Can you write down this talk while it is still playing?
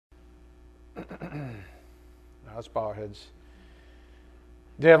Let's bow our heads.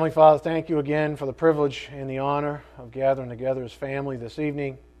 Dear Heavenly Father, thank you again for the privilege and the honor of gathering together as family this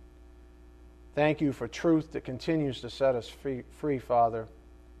evening. Thank you for truth that continues to set us free, Father.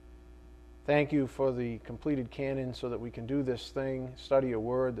 Thank you for the completed canon so that we can do this thing, study your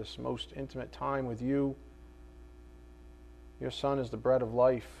word, this most intimate time with you. Your Son is the bread of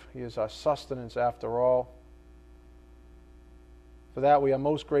life. He is our sustenance after all. For that we are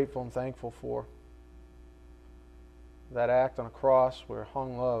most grateful and thankful for. That act on a cross where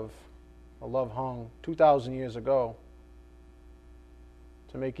hung love, a love hung 2,000 years ago,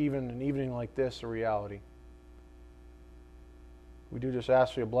 to make even an evening like this a reality. We do just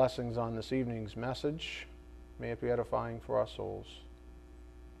ask for your blessings on this evening's message. May it be edifying for our souls.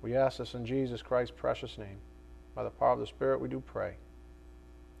 We ask this in Jesus Christ's precious name. By the power of the Spirit we do pray.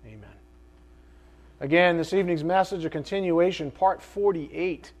 Amen. Again, this evening's message, a continuation, part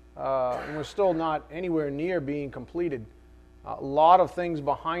 48. And we're still not anywhere near being completed. A lot of things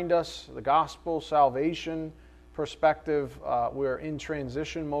behind us, the gospel, salvation perspective. We're in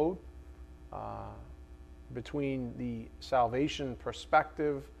transition mode between the salvation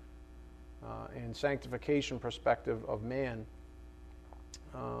perspective and sanctification perspective of man.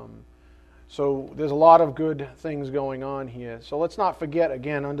 So there's a lot of good things going on here. So let's not forget,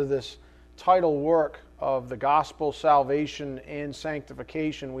 again, under this title work of the gospel, salvation, and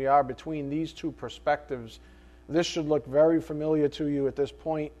sanctification, we are between these two perspectives. This should look very familiar to you at this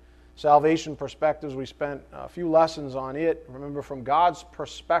point. Salvation perspectives, we spent a few lessons on it. Remember, from God's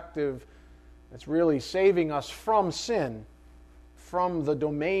perspective, it's really saving us from sin, from the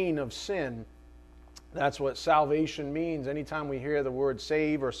domain of sin. That's what salvation means. Anytime we hear the word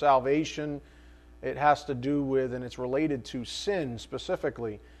save or salvation, it has to do with, and it's related to sin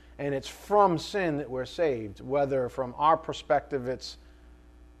specifically. And it's from sin that we're saved, whether from our perspective it's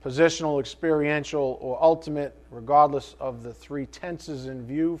positional, experiential, or ultimate, regardless of the three tenses in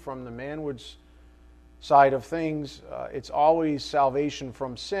view from the manward's side of things. It's always salvation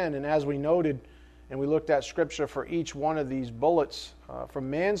from sin. And as we noted, and we looked at Scripture for each one of these bullets,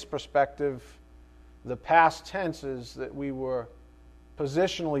 from man's perspective, the past tense is that we were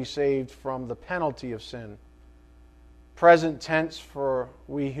positionally saved from the penalty of sin. Present tense for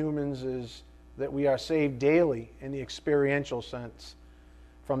we humans is that we are saved daily in the experiential sense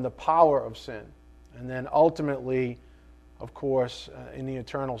from the power of sin. And then ultimately, of course, in the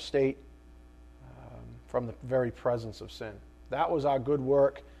eternal state from the very presence of sin. That was our good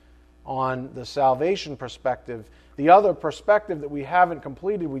work on the salvation perspective. The other perspective that we haven't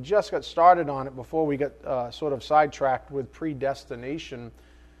completed, we just got started on it before we got sort of sidetracked with predestination,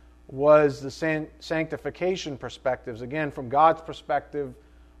 was the sanctification perspectives. Again, from God's perspective,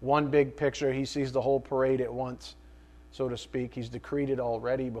 one big picture. He sees the whole parade at once, so to speak. He's decreed it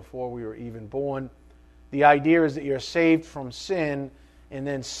already before we were even born. The idea is that you're saved from sin and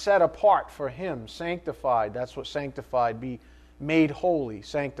then set apart for Him, sanctified. That's what sanctified, be made holy,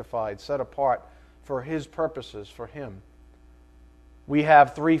 sanctified, set apart for His purposes, for Him. We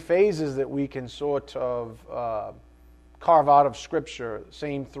have three phases that we can sort of carve out of Scripture,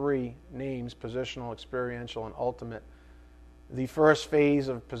 same three names, positional, experiential, and ultimate. The first phase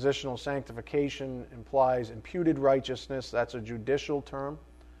of positional sanctification implies imputed righteousness. That's a judicial term.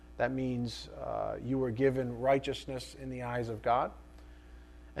 That means you were given righteousness in the eyes of God.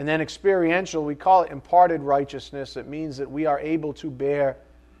 And then experiential, we call it imparted righteousness. It means that we are able to bear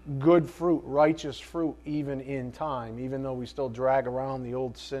good fruit, righteous fruit, even in time, even though we still drag around the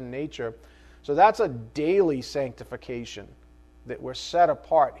old sin nature. So that's a daily sanctification, that we're set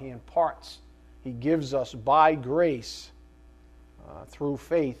apart. He imparts, He gives us by grace, through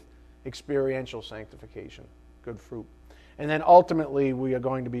faith, experiential sanctification, good fruit. And then ultimately we are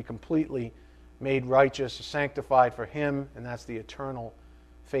going to be completely made righteous, sanctified for Him, and that's the eternal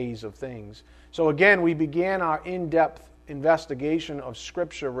phase of things. So again, we began our in-depth investigation of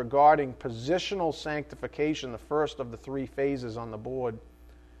Scripture regarding positional sanctification, the first of the three phases on the board.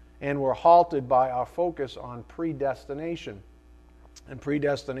 And we're halted by our focus on predestination. And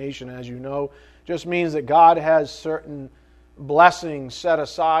predestination, as you know, just means that God has certain blessings set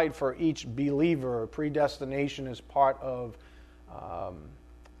aside for each believer. Predestination is part of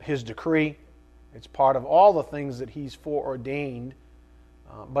His decree. It's part of all the things that He's foreordained,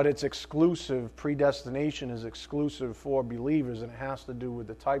 but it's exclusive. Predestination is exclusive for believers, and it has to do with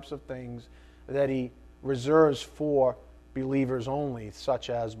the types of things that He reserves for believers only, such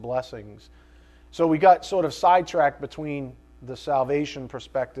as blessings. So we got sort of sidetracked between the salvation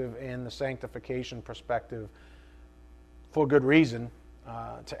perspective and the sanctification perspective for good reason,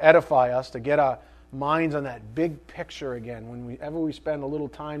 to edify us, to get our minds on that big picture again. Whenever we spend a little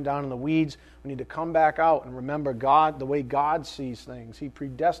time down in the weeds, we need to come back out and remember God, the way God sees things. He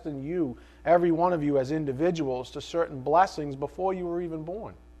predestined you, every one of you as individuals, to certain blessings before you were even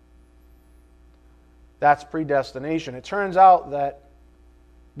born. That's predestination. It turns out that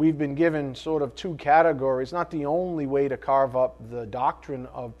we've been given sort of two categories. Not the only way to carve up the doctrine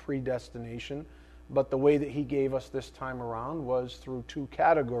of predestination, but the way that he gave us this time around was through two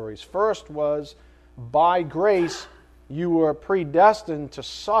categories. First was, by grace, you were predestined to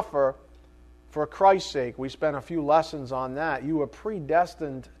suffer for Christ's sake. We spent a few lessons on that. You were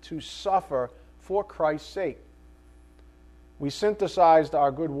predestined to suffer for Christ's sake. We synthesized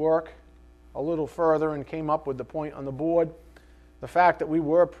our good work a little further and came up with the point on the board. The fact that we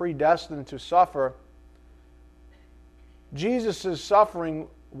were predestined to suffer. Jesus' suffering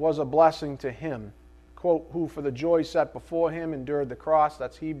was a blessing to him. Quote, who for the joy set before him endured the cross.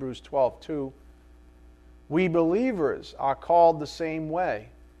 That's Hebrews 12:2. We believers are called the same way,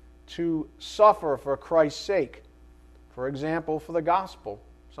 to suffer for Christ's sake. For example, for the gospel.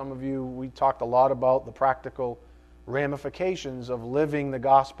 Some of you, we talked a lot about the practical ramifications of living the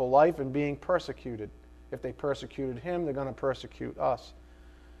gospel life and being persecuted. If they persecuted him, they're going to persecute us.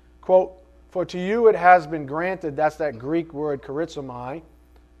 Quote, for to you it has been granted, that's that Greek word charizomai,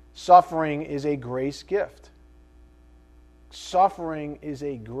 suffering is a grace gift. Suffering is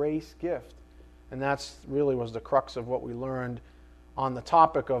a grace gift. And that's really was the crux of what we learned on the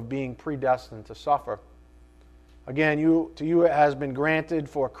topic of being predestined to suffer. Again, to you it has been granted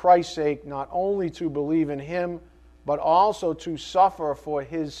for Christ's sake, not only to believe in him, but also to suffer for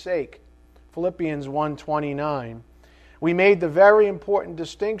his sake. Philippians 1:29. We made the very important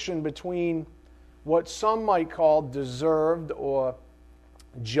distinction between what some might call deserved or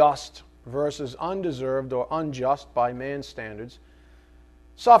just versus undeserved or unjust by man's standards.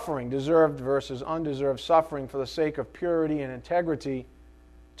 Suffering, deserved versus undeserved suffering for the sake of purity and integrity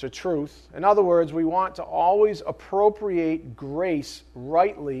to truth. In other words, we want to always appropriate grace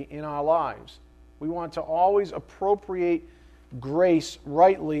rightly in our lives. We want to always appropriate grace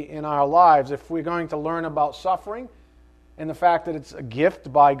rightly in our lives. If we're going to learn about suffering and the fact that it's a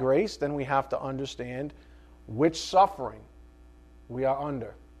gift by grace, then we have to understand which suffering we are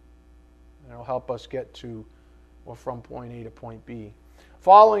under. And it'll help us get to or from point A to point B.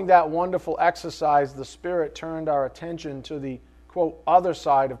 Following that wonderful exercise, the Spirit turned our attention to the, quote, other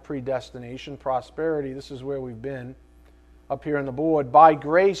side of predestination, prosperity. This is where we've been up here on the board. By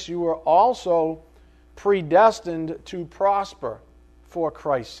grace you were also predestined to prosper for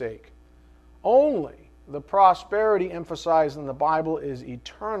Christ's sake. Only the prosperity emphasized in the Bible is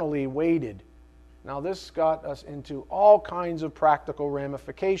eternally weighted. Now this got us into all kinds of practical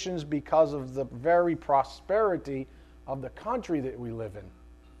ramifications because of the very prosperity of the country that we live in.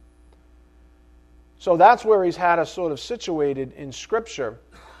 So that's where he's had us sort of situated in Scripture.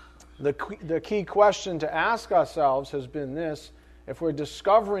 The key question to ask ourselves has been this: if we're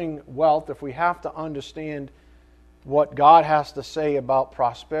discovering wealth, if we have to understand what God has to say about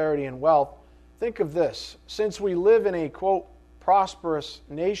prosperity and wealth, think of this. Since we live in a, quote, prosperous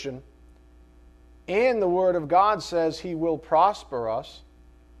nation, and the Word of God says He will prosper us,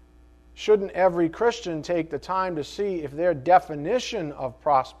 shouldn't every Christian take the time to see if their definition of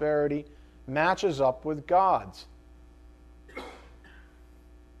prosperity matches up with God's?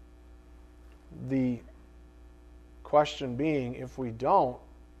 The question being, if we don't,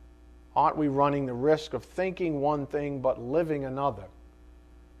 aren't we running the risk of thinking one thing but living another?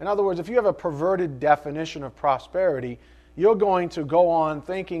 In other words, if you have a perverted definition of prosperity, you're going to go on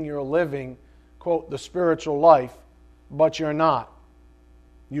thinking you're living, quote, the spiritual life, but you're not.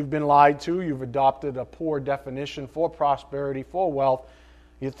 You've been lied to. You've adopted a poor definition for prosperity, for wealth.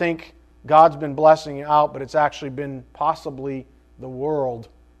 You think God's been blessing you out, but it's actually been possibly the world.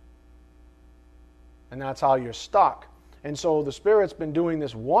 And that's how you're stuck. And so the Spirit's been doing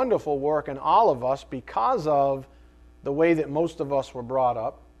this wonderful work in all of us because of the way that most of us were brought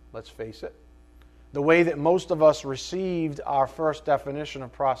up, let's face it. The way that most of us received our first definition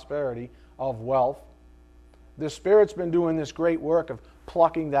of prosperity, of wealth. The Spirit's been doing this great work of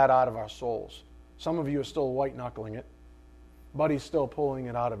plucking that out of our souls. Some of you are still white-knuckling it, but He's still pulling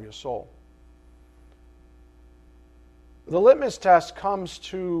it out of your soul. The litmus test comes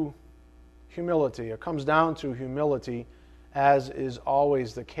to humility. It comes down to humility, as is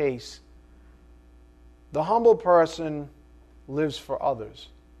always the case. The humble person lives for others.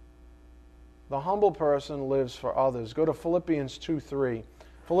 The humble person lives for others. Go to Philippians 2:3.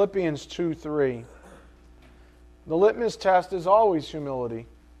 Philippians 2:3. The litmus test is always humility.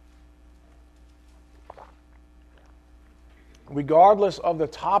 regardless of the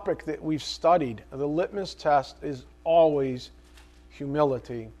topic that we've studied, the litmus test is always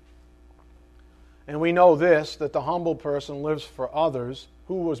humility. And we know this, that the humble person lives for others.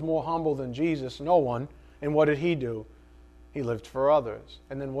 Who was more humble than Jesus? No one. And what did he do? He lived for others.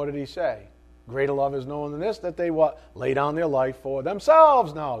 And then what did he say? Greater love is no one than this, that they what? Lay down their life for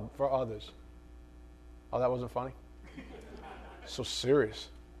themselves, now for others. Oh, that wasn't funny? So serious.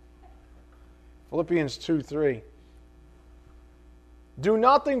 Philippians 2:3. Do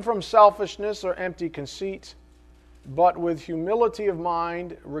nothing from selfishness or empty conceit, but with humility of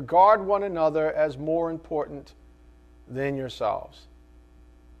mind, regard one another as more important than yourselves.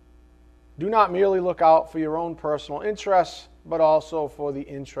 Do not merely look out for your own personal interests, but also for the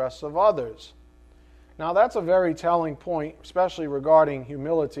interests of others. Now that's a very telling point, especially regarding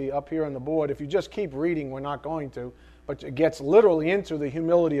humility up here on the board. If you just keep reading, we're not going to, but it gets literally into the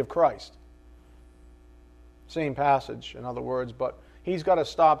humility of Christ. Same passage, in other words, but he's got to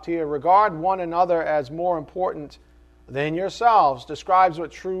stop here. Regard one another as more important than yourselves. Describes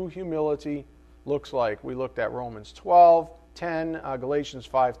what true humility looks like. We looked at Romans 12:10, Galatians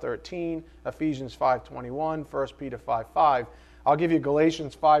 5:13, Ephesians 5:21, 1 Peter 5:5. I'll give you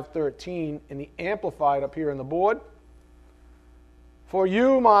Galatians 5:13 in the Amplified up here on the board. For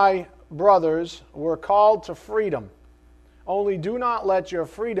you, my brothers, were called to freedom. Only do not let your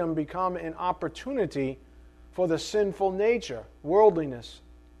freedom become an opportunity for the sinful nature, worldliness,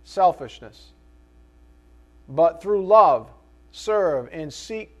 selfishness. But through love, serve and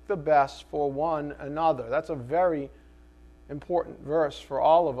seek the best for one another. That's a very important verse for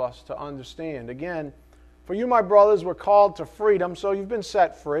all of us to understand. Again, for you, my brothers, were called to freedom, so you've been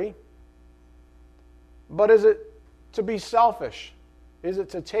set free. But is it to be selfish? Is it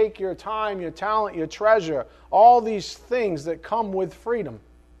to take your time, your talent, your treasure, all these things that come with freedom,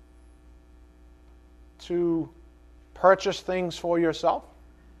 to purchase things for yourself?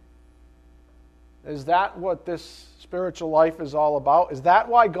 Is that what this spiritual life is all about? Is that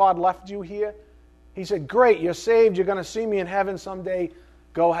why God left you here? He said, great, you're saved, you're going to see me in heaven someday.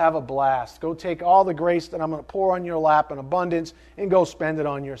 Go have a blast. Go take all the grace that I'm going to pour on your lap in abundance and go spend it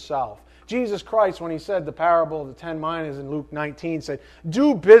on yourself. Jesus Christ, when he said the parable of the 10 minas in Luke 19, said,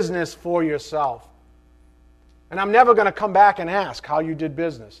 do business for yourself. And I'm never going to come back and ask how you did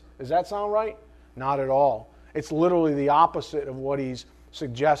business. Does that sound right? Not at all. It's literally the opposite of what he's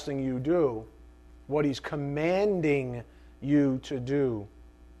suggesting you do, what he's commanding you to do.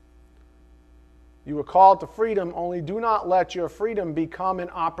 You were called to freedom, only do not let your freedom become an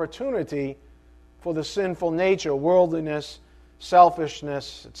opportunity for the sinful nature, worldliness,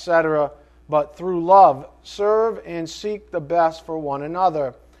 selfishness, etc., but through love, serve and seek the best for one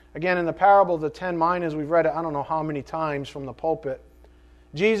another. Again, in the parable of the 10 minas, we've read it I don't know how many times from the pulpit.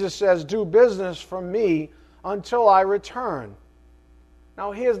 Jesus says, do business for me until I return.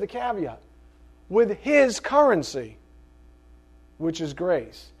 Now here's the caveat. With his currency, which is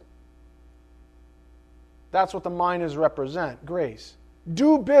grace. That's what the minas represent, grace.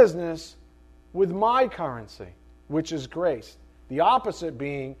 Do business with my currency, which is grace. The opposite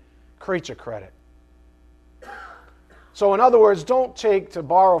being creature credit. So in other words, don't take, to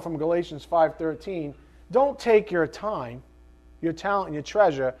borrow from Galatians 5:13, don't take your time, your talent, and your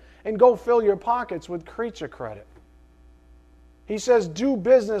treasure, and go fill your pockets with creature credit. He says, do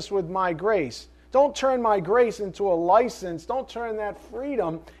business with my grace. Don't turn my grace into a license. Don't turn that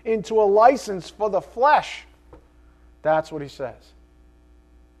freedom into a license for the flesh. That's what he says.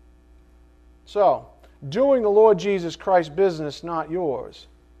 So, doing the Lord Jesus Christ's business, not yours.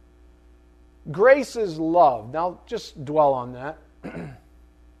 Grace is love. Now, just dwell on that.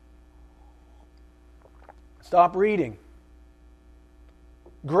 Stop reading.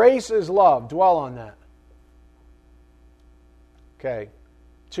 Grace is love. Dwell on that. Okay.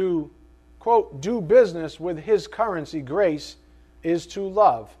 To, quote, do business with his currency, grace, is to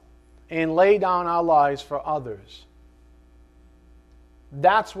love and lay down our lives for others.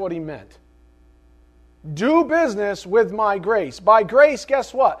 That's what he meant. Do business with my grace. By grace,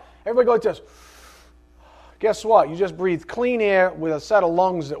 guess what? Everybody go like this. Guess what? You just breathe clean air with a set of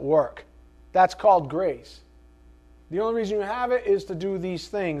lungs that work. That's called grace. The only reason you have it is to do these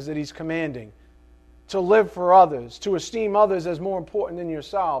things that he's commanding. To live for others, to esteem others as more important than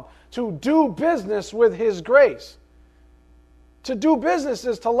yourself, to do business with his grace. To do business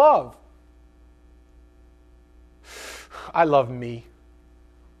is to love. I love me.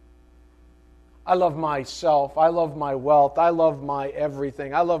 I love myself. I love my wealth. I love my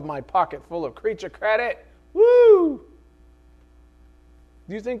everything. I love my pocket full of creature credit. Woo!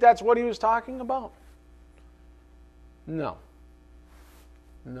 Do you think that's what he was talking about? No.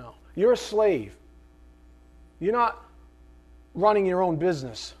 No. You're a slave. You're not running your own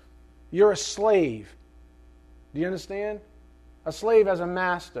business. You're a slave. Do you understand? A slave has a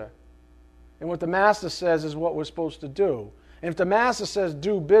master. And what the master says is what we're supposed to do. And if the master says,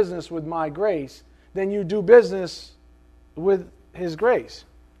 do business with my grace, then you do business with his grace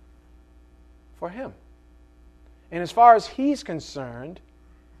for him. And as far as he's concerned,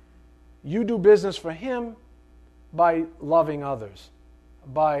 you do business for him by loving others,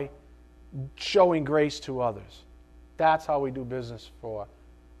 by showing grace to others. That's how we do business for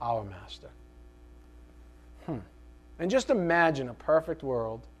our master. And just imagine a perfect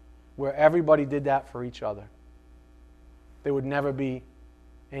world where everybody did that for each other. There would never be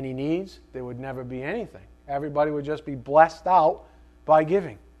any needs. There would never be anything. Everybody would just be blessed out by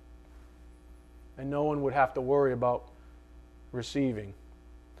giving. And no one would have to worry about receiving.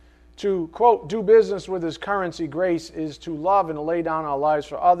 To, quote, do business with his currency, grace, is to love and to lay down our lives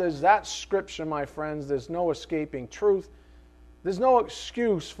for others. That's Scripture, my friends. There's no escaping truth. There's no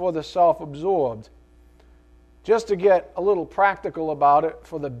excuse for the self-absorbed. Just to get a little practical about it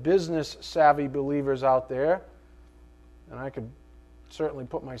for the business-savvy believers out there, and I could certainly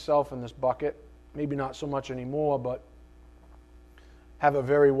put myself in this bucket, maybe not so much anymore, but have a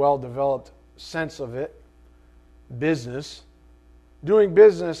very well-developed sense of it. Business. Doing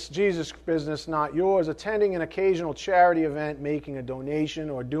business, Jesus' business, not yours. Attending an occasional charity event, making a donation,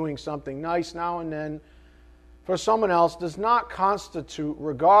 or doing something nice now and then for someone else does not constitute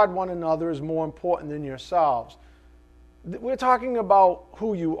regard one another as more important than yourselves. We're talking about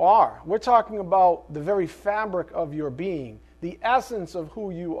who you are. We're talking about the very fabric of your being, the essence of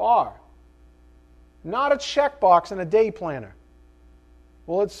who you are. Not a checkbox and a day planner.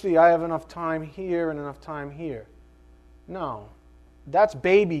 Well, let's see, I have enough time here and enough time here. No, that's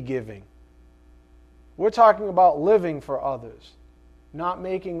baby giving. We're talking about living for others, not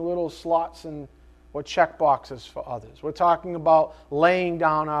making little slots or check boxes for others. We're talking about laying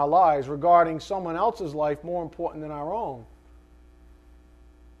down our lives, regarding someone else's life more important than our own.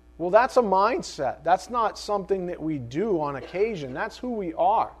 Well, that's a mindset. That's not something that we do on occasion. That's who we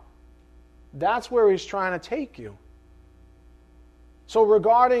are. That's where he's trying to take you. So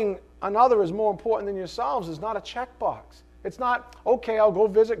regarding another as more important than yourselves is not a checkbox. It's not, okay, I'll go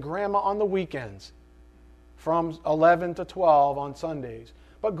visit Grandma on the weekends from 11 to 12 on Sundays.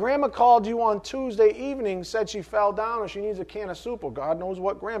 But Grandma called you on Tuesday evening, said she fell down or she needs a can of soup. Well, God knows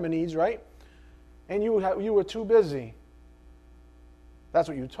what Grandma needs, right? And you were too busy. That's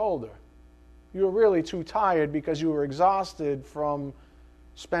what you told her. You were really too tired because you were exhausted from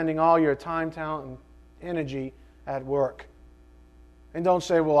spending all your time, talent, and energy at work. And don't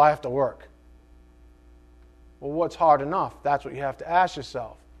say, well, I have to work. Well, what's hard enough? That's what you have to ask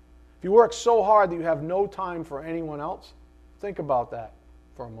yourself. If you work so hard that you have no time for anyone else, think about that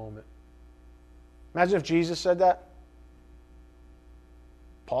for a moment. Imagine if Jesus said that.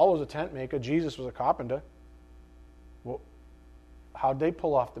 Paul was a tent maker. Jesus was a carpenter. Well, how'd they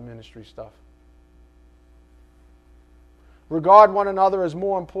pull off the ministry stuff? Regard one another as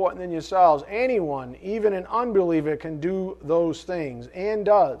more important than yourselves. Anyone, even an unbeliever, can do those things, and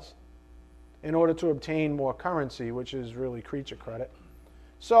does, in order to obtain more currency, which is really creature credit.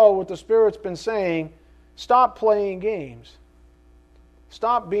 So, what the Spirit's been saying, stop playing games.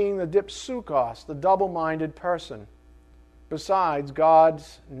 Stop being the dipsukos, the double-minded person. Besides,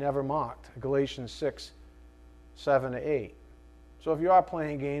 God's never mocked. Galatians 6, 7 to 8. So if you are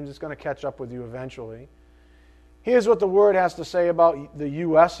playing games, it's going to catch up with you eventually. Here's what the Word has to say about the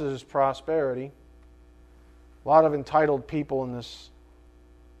U.S.'s prosperity. A lot of entitled people in this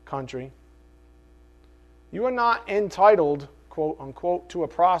country. You are not entitled, quote unquote, to a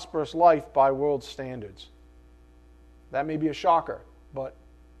prosperous life by world standards. That may be a shocker, but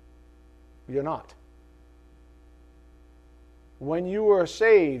you're not. When you were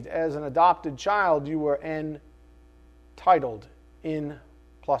saved as an adopted child, you were entitled, in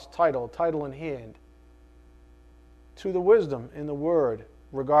plus title in hand, to the wisdom in the Word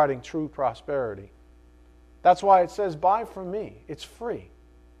regarding true prosperity. That's why it says, buy from me. It's free.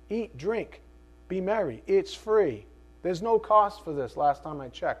 Eat, drink, be merry. It's free. There's no cost for this, last time I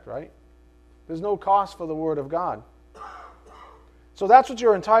checked, right? There's no cost for the Word of God. So that's what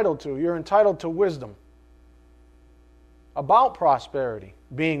you're entitled to. You're entitled to wisdom about prosperity,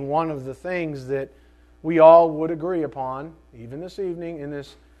 being one of the things that we all would agree upon, even this evening, in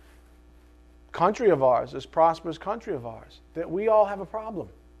this country of ours, this prosperous country of ours, that we all have a problem.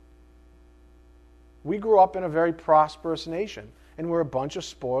 We grew up in a very prosperous nation, and we're a bunch of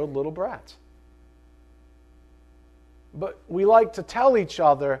spoiled little brats. But we like to tell each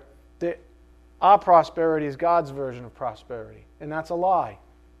other that our prosperity is God's version of prosperity, and that's a lie.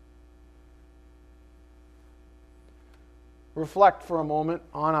 reflect for a moment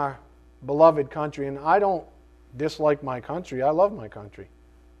on our beloved country. And I don't dislike my country. I love my country.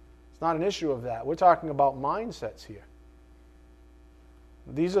 It's not an issue of that. We're talking about mindsets here.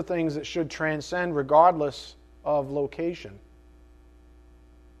 These are things that should transcend regardless of location.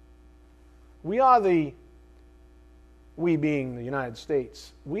 We being the United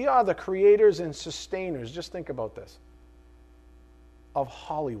States, we are the creators and sustainers, just think about this, of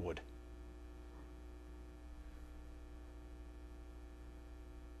Hollywood.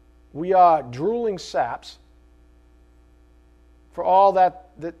 We are drooling saps for all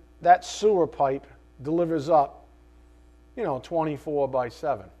that sewer pipe delivers up,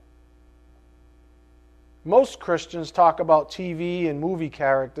 24/7. Most Christians talk about TV and movie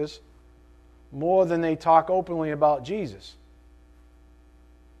characters more than they talk openly about Jesus.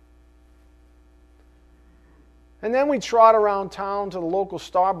 And then we trot around town to the local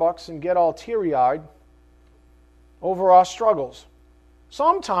Starbucks and get all teary-eyed over our struggles,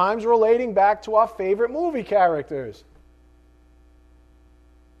 sometimes relating back to our favorite movie characters,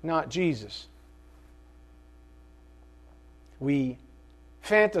 not Jesus. We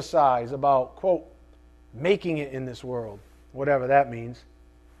fantasize about, quote, making it in this world, whatever that means,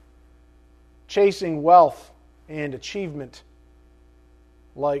 chasing wealth and achievement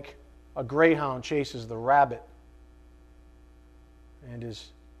like a greyhound chases the rabbit and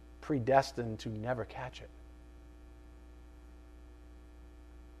is predestined to never catch it.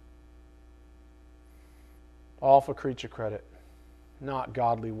 All for creature credit, not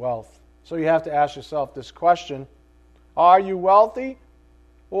godly wealth. So you have to ask yourself this question: are you wealthy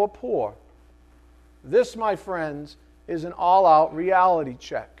or poor? This, my friends, is an all-out reality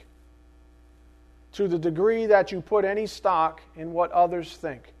check. To the degree that you put any stock in what others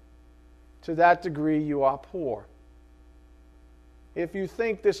think, to that degree you are poor. If you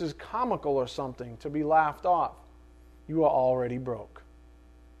think this is comical or something to be laughed off, you are already broke.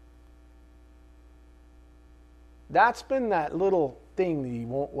 That's been that little thing that he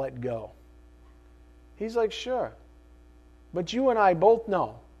won't let go. He's like, sure. But you and I both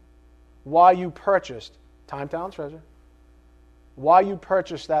know why you purchased time, talent, treasure. Why you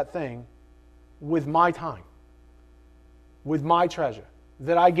purchased that thing with my time, with my treasure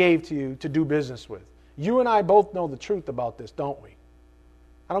that I gave to you to do business with. You and I both know the truth about this, don't we?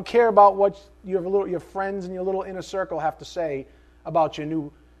 I don't care about what your friends and your little inner circle have to say about your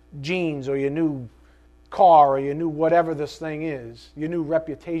new jeans or your new car or your new whatever this thing is, your new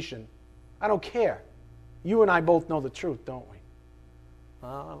reputation. I don't care. You and I both know the truth, don't we?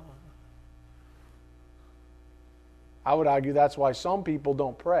 I would argue that's why some people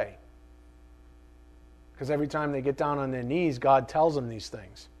don't pray. Because every time they get down on their knees, God tells them these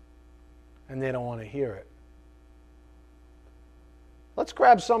things. And they don't want to hear it. Let's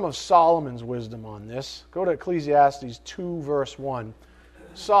grab some of Solomon's wisdom on this. Go to Ecclesiastes 2, verse 1.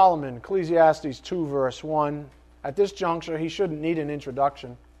 Solomon, Ecclesiastes 2, verse 1. At this juncture, he shouldn't need an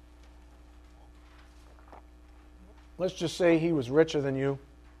introduction. Let's just say he was richer than you.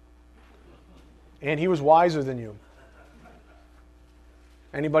 And he was wiser than you.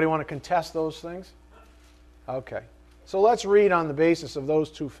 Anybody want to contest those things? Okay. So let's read on the basis of those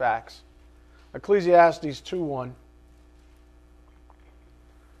two facts. Ecclesiastes 2:1.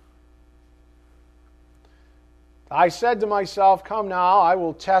 I said to myself, come now, I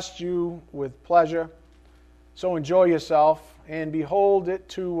will test you with pleasure. So enjoy yourself. And behold, it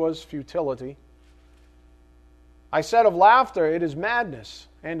too was futility. I said of laughter, it is madness.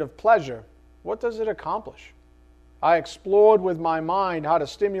 And of pleasure, what does it accomplish? I explored with my mind how to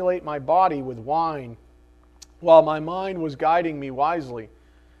stimulate my body with wine, while my mind was guiding me wisely,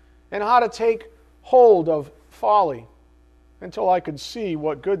 and how to take hold of folly, until I could see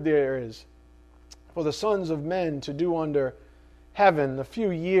what good there is for the sons of men to do under heaven the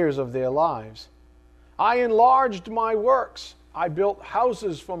few years of their lives. I enlarged my works. I built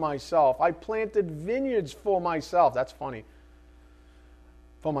houses for myself. I planted vineyards for myself. That's funny.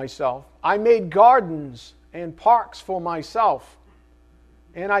 For myself. I made gardens and parks for myself.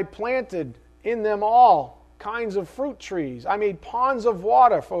 And I planted in them all kinds of fruit trees. I made ponds of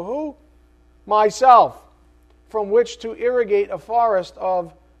water for who? Myself, from which to irrigate a forest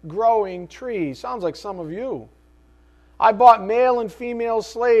of growing trees. Sounds like some of you. I bought male and female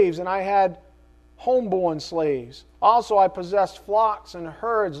slaves, and I had homeborn slaves. Also I possessed flocks and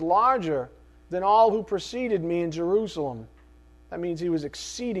herds larger than all who preceded me in Jerusalem. That means he was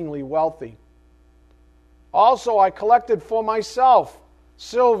exceedingly wealthy. Also I collected for myself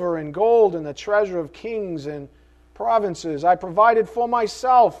silver and gold and the treasure of kings and provinces. I provided for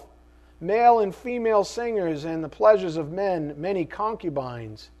myself male and female singers and the pleasures of men, many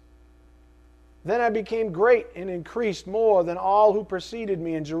concubines. Then I became great and increased more than all who preceded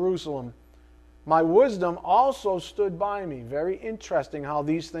me in Jerusalem. My wisdom also stood by me. Very interesting how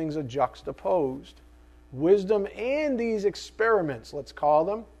these things are juxtaposed. Wisdom and these experiments, let's call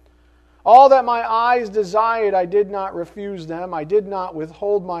them. All that my eyes desired, I did not refuse them. I did not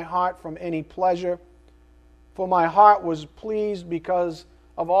withhold my heart from any pleasure. For my heart was pleased because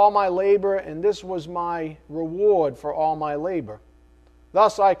of all my labor, and this was my reward for all my labor.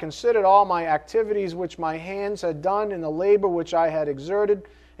 Thus I considered all my activities which my hands had done, and the labor which I had exerted,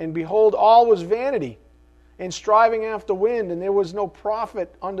 and behold, all was vanity, and striving after wind, and there was no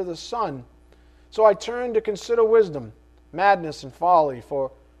profit under the sun. So I turned to consider wisdom, madness, and folly.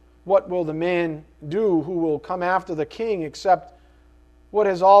 For what will the man do who will come after the king except what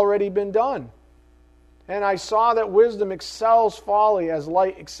has already been done? And I saw that wisdom excels folly as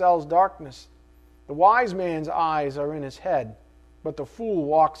light excels darkness. The wise man's eyes are in his head, but the fool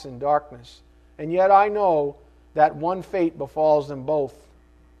walks in darkness. And yet I know that one fate befalls them both.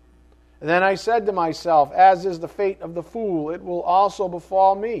 And then I said to myself, as is the fate of the fool, it will also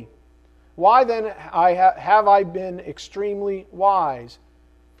befall me. Why then have I been extremely wise?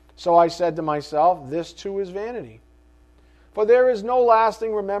 So I said to myself, this too is vanity. For there is no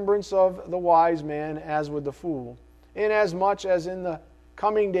lasting remembrance of the wise man as with the fool, inasmuch as in the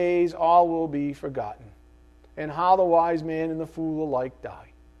coming days all will be forgotten, and how the wise man and the fool alike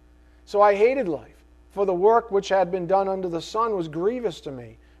die. So I hated life, for the work which had been done under the sun was grievous to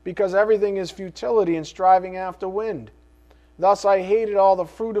me, because everything is futility and striving after wind. Thus I hated all the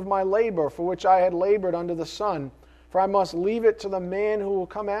fruit of my labor, for which I had labored under the sun, for I must leave it to the man who will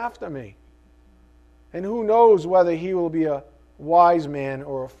come after me. And who knows whether he will be a wise man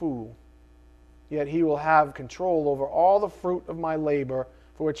or a fool? Yet he will have control over all the fruit of my labor,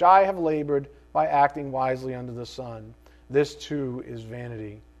 for which I have labored by acting wisely under the sun. This too is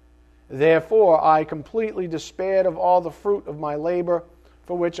vanity. Therefore I completely despaired of all the fruit of my labor,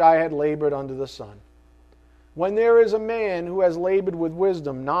 for which I had labored under the sun. When there is a man who has labored with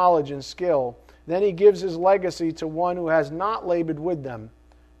wisdom, knowledge, and skill, then he gives his legacy to one who has not labored with them.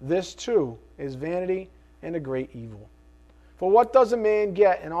 This too is vanity and a great evil. For what does a man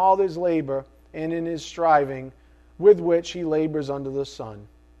get in all his labor and in his striving with which he labors under the sun?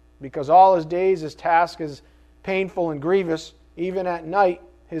 Because all his days his task is painful and grievous, even at night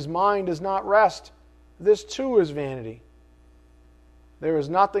his mind does not rest. This too is vanity. There is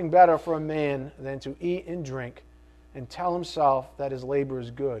nothing better for a man than to eat and drink and tell himself that his labor is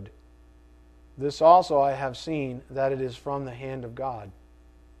good. This also I have seen, that it is from the hand of God.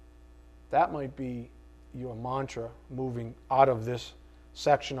 That might be your mantra moving out of this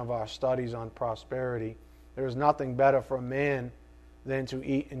section of our studies on prosperity. There is nothing better for a man than to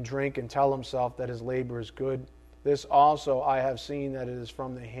eat and drink and tell himself that his labor is good. This also I have seen, that it is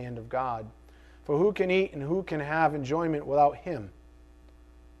from the hand of God. For who can eat and who can have enjoyment without him?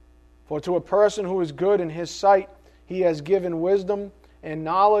 For to a person who is good in his sight, he has given wisdom and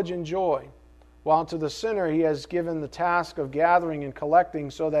knowledge and joy, while to the sinner he has given the task of gathering and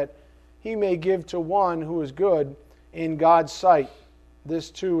collecting, so that he may give to one who is good in God's sight. This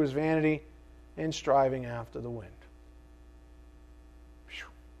too is vanity and striving after the wind. Whew.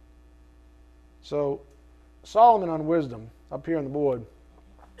 So, Solomon on wisdom, up here on the board.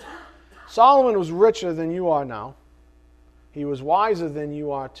 Solomon was richer than you are now. He was wiser than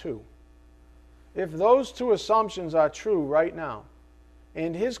you are too. If those two assumptions are true right now,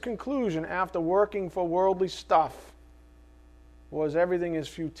 and his conclusion after working for worldly stuff was everything is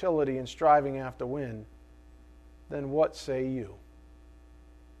futility and striving after wind, then what say you?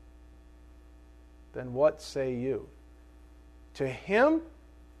 Then what say you? To him,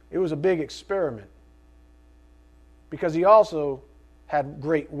 it was a big experiment, because he also had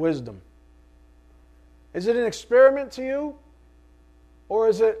great wisdom. Is it an experiment to you, or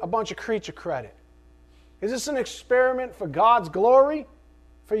is it a bunch of creature credit? Is this an experiment for God's glory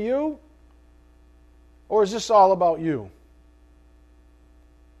for you, or is this all about you?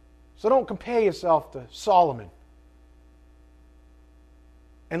 So don't compare yourself to Solomon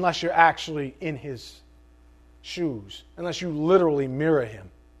unless you're actually in his shoes, unless you literally mirror him,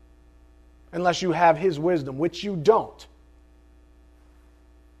 unless you have his wisdom, which you don't.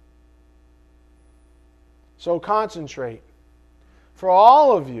 So concentrate. For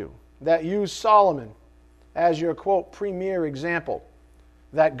all of you that use Solomon as your, quote, premier example,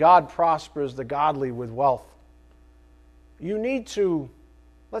 that God prospers the godly with wealth, you need to,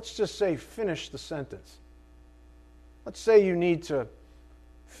 let's just say, finish the sentence. Let's say you need to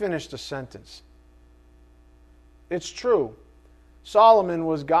finish the sentence. It's true. Solomon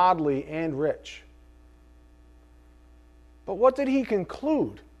was godly and rich. But what did he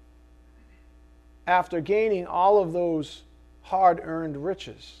conclude? after gaining all of those hard-earned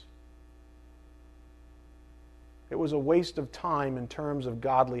riches. It was a waste of time in terms of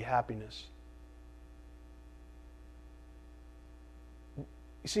godly happiness.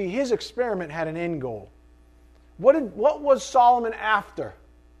 You see, his experiment had an end goal. What was Solomon after?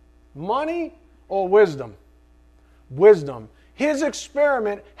 Money or wisdom? Wisdom. His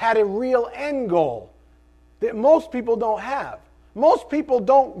experiment had a real end goal that most people don't have. Most people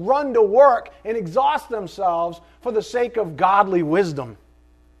don't run to work and exhaust themselves for the sake of godly wisdom.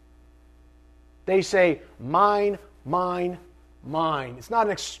 They say, mine, mine, mine. It's not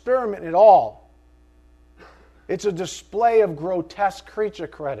an experiment at all. It's a display of grotesque creature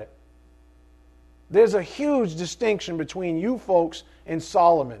credit. There's a huge distinction between you folks and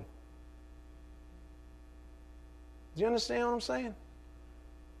Solomon. Do you understand what I'm saying?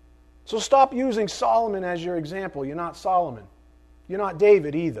 So stop using Solomon as your example. You're not Solomon. You're not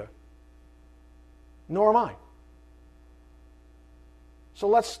David either. Nor am I. So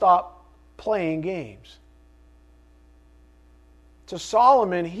let's stop playing games. To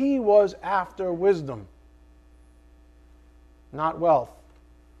Solomon, he was after wisdom, not wealth.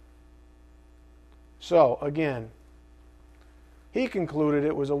 So, again, he concluded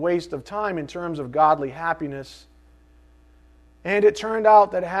it was a waste of time in terms of godly happiness. And it turned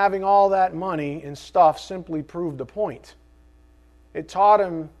out that having all that money and stuff simply proved the point. It taught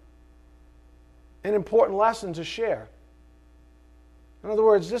him an important lesson to share. In other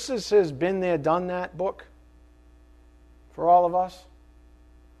words, this is his been there, done that book for all of us.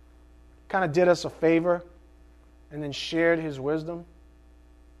 Kind of did us a favor and then shared his wisdom.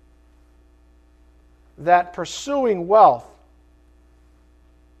 That pursuing wealth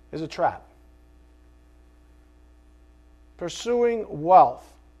is a trap. Pursuing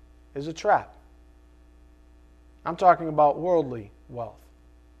wealth is a trap. I'm talking about worldly wealth.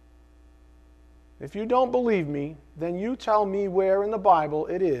 If you don't believe me, then you tell me where in the Bible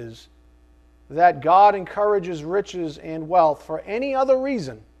it is that God encourages riches and wealth for any other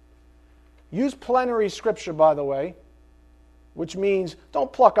reason. Use plenary scripture, by the way, which means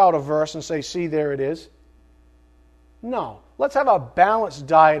don't pluck out a verse and say, see, there it is. No. Let's have a balanced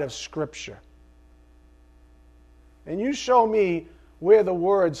diet of scripture. And you show me where the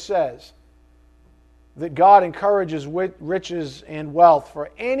Word says that God encourages riches and wealth for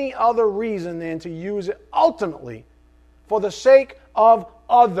any other reason than to use it ultimately for the sake of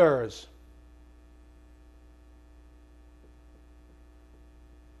others.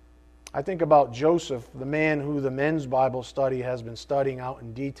 I think about Joseph, the man who the men's Bible study has been studying out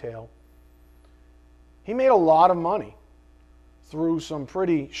in detail. He made a lot of money through some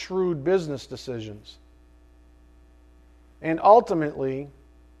pretty shrewd business decisions. And ultimately,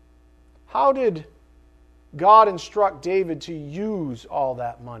 how did God instruct David to use all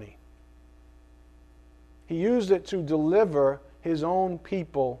that money? He used it to deliver his own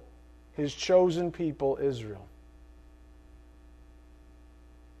people, his chosen people, Israel.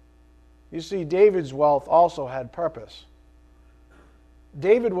 You see, David's wealth also had purpose.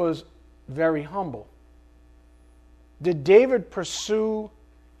 David was very humble. Did David pursue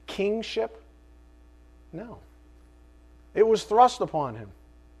kingship? No. It was thrust upon him.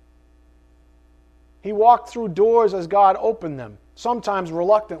 He walked through doors as God opened them, sometimes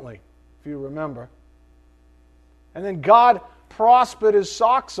reluctantly, if you remember. And then God prospered his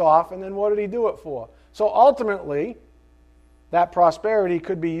socks off, and then what did he do it for? So ultimately, that prosperity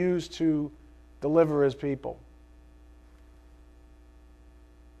could be used to deliver his people.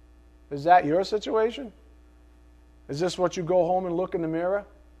 Is that your situation? Is this what you go home and look in the mirror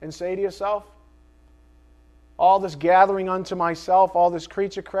and say to yourself? All this gathering unto myself, all this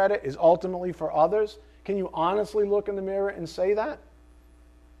creature credit is ultimately for others? Can you honestly look in the mirror and say that?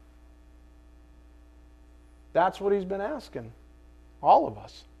 That's what he's been asking all of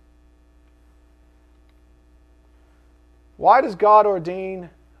us. Why does God ordain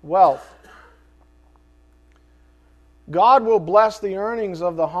wealth? God will bless the earnings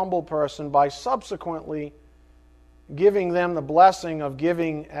of the humble person by subsequently giving them the blessing of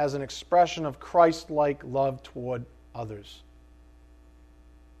giving as an expression of Christ-like love toward others.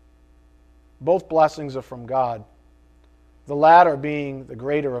 Both blessings are from God, the latter being the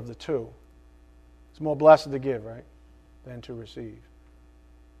greater of the two. It's more blessed to give, right, than to receive.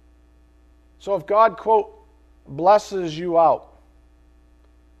 So if God, quote, blesses you out,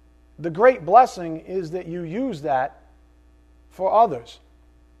 the great blessing is that you use that for others.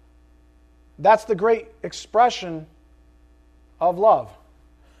 That's the great expression of love.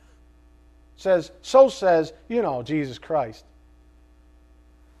 Says Jesus Christ.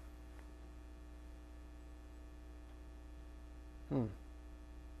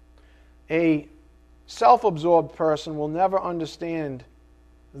 A self-absorbed person will never understand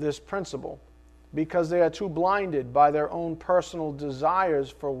this principle because they are too blinded by their own personal desires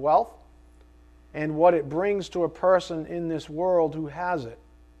for wealth and what it brings to a person in this world who has it.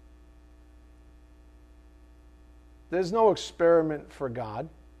 There's no experiment for God.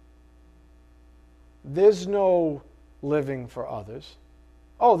 There's no living for others.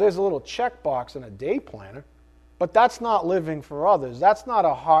 Oh, there's a little checkbox in a day planner, but that's not living for others. That's not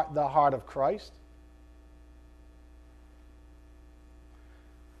the heart of Christ.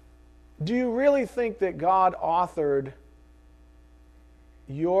 Do you really think that God authored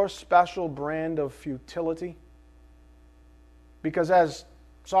your special brand of futility? Because as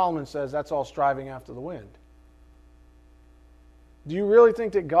Solomon says, that's all striving after the wind. Do you really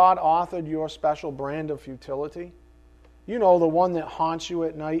think that God authored your special brand of futility? You know, the one that haunts you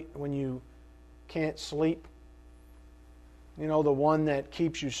at night when you can't sleep. You know, the one that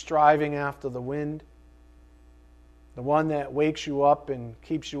keeps you striving after the wind. The one that wakes you up and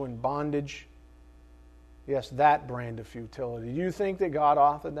keeps you in bondage. Yes, that brand of futility. Do you think that God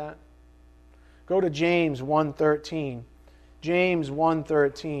authored that? Go to James 1:13. James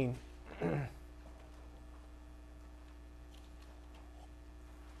 1:13.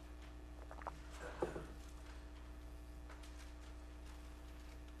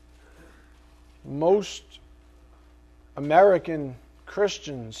 Most American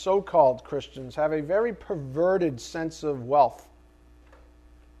Christians, so-called Christians, have a very perverted sense of wealth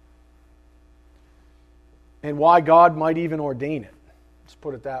and why God might even ordain it. Let's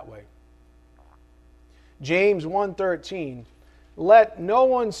put it that way. James 1:13, let no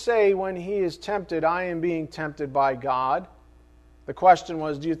one say when he is tempted, I am being tempted by God. The question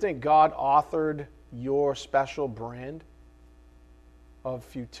was, do you think God authored your special brand of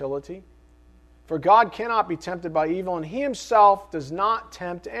futility? For God cannot be tempted by evil, and He Himself does not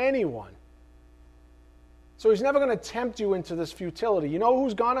tempt anyone. So He's never going to tempt you into this futility. You know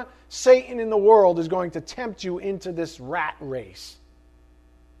who's going to? Satan in the world is going to tempt you into this rat race,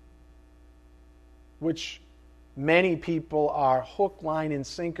 which many people are hook, line, and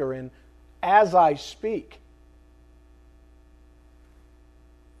sinker in as I speak.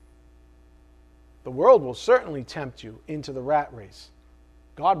 The world will certainly tempt you into the rat race.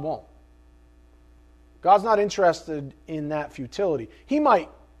 God won't. God's not interested in that futility. He might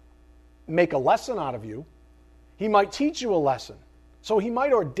make a lesson out of you. He might teach you a lesson. So He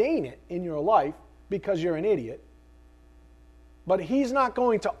might ordain it in your life because you're an idiot. But He's not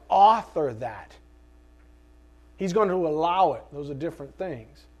going to author that. He's going to allow it. Those are different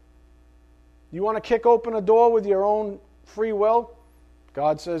things. You want to kick open a door with your own free will?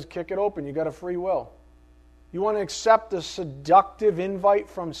 God says kick it open. You got a free will. You want to accept the seductive invite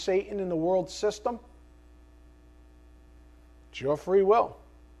from Satan in the world system? It's your free will.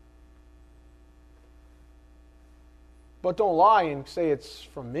 But don't lie and say it's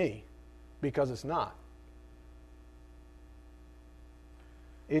from me, because it's not.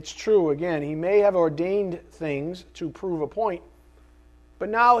 It's true, again, He may have ordained things to prove a point, but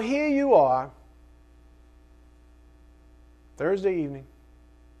now here you are, Thursday evening,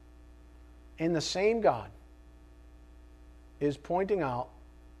 and the same God is pointing out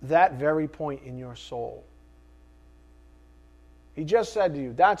that very point in your soul. He just said to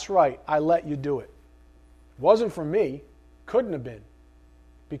you, that's right, I let you do it. It wasn't for me, couldn't have been,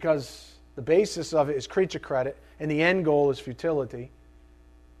 because the basis of it is creature credit, and the end goal is futility.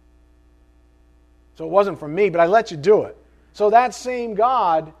 So it wasn't for me, but I let you do it. So that same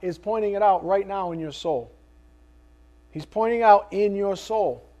God is pointing it out right now in your soul. He's pointing out in your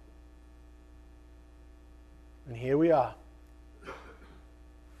soul. And here we are.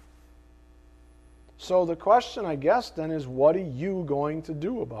 So the question, I guess, then is, what are you going to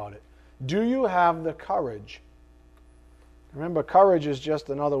do about it? Do you have the courage? Remember, courage is just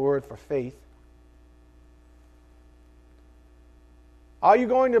another word for faith. Are you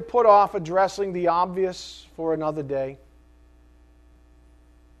going to put off addressing the obvious for another day?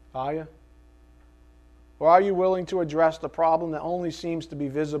 Are you? Or are you willing to address the problem that only seems to be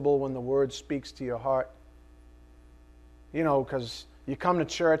visible when the Word speaks to your heart? You know, because you come to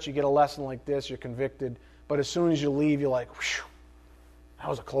church, you get a lesson like this, you're convicted, but as soon as you leave, you're like, whew, that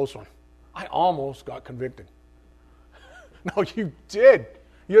was a close one. I almost got convicted. No, you did.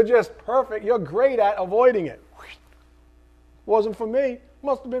 You're just perfect. You're great at avoiding it. Wasn't for me.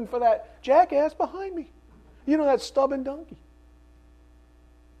 Must have been for that jackass behind me. You know, that stubborn donkey.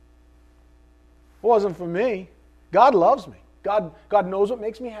 Wasn't for me. God loves me. God knows what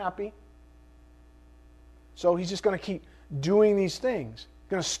makes me happy. So He's just going to keep doing these things. He's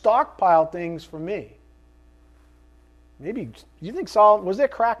going to stockpile things for me. Maybe, you think Solomon, was there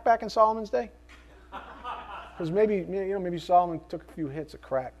crack back in Solomon's day? Because maybe Solomon took a few hits of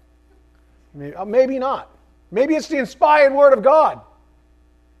crack. Maybe not. Maybe it's the inspired word of God.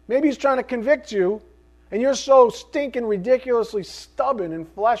 Maybe he's trying to convict you, and you're so stinking ridiculously stubborn and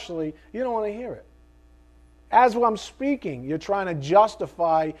fleshly, you don't want to hear it. As I'm speaking, you're trying to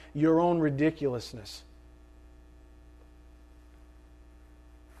justify your own ridiculousness.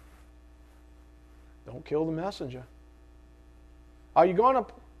 Don't kill the messenger. Are you going to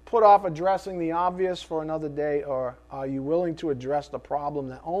put off addressing the obvious for another day, or are you willing to address the problem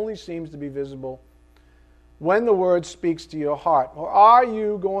that only seems to be visible when the Word speaks to your heart? Or are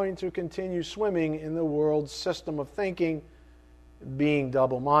you going to continue swimming in the world's system of thinking, being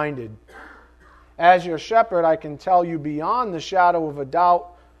double-minded? As your shepherd, I can tell you beyond the shadow of a doubt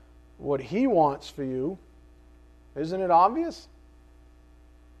what He wants for you. Isn't it obvious?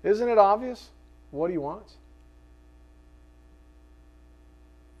 Isn't it obvious what He wants?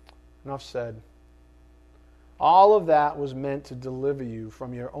 Enough said. All of that was meant to deliver you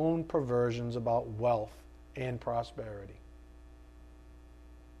from your own perversions about wealth and prosperity.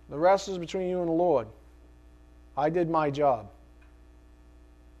 The rest is between you and the Lord. I did my job.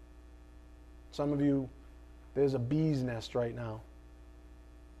 Some of you, there's a bee's nest right now.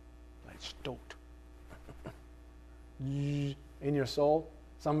 Like stoked. In your soul.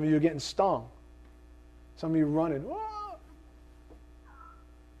 Some of you are getting stung. Some of you running. Whoa!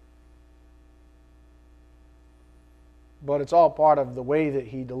 But it's all part of the way that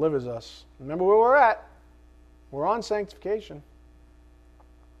He delivers us. Remember where we're at. We're on sanctification.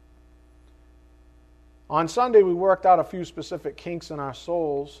 On Sunday, we worked out a few specific kinks in our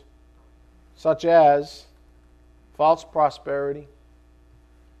souls, such as false prosperity.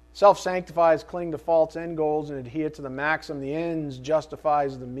 Self-sanctifiers cling to false end goals and adhere to the maxim, the ends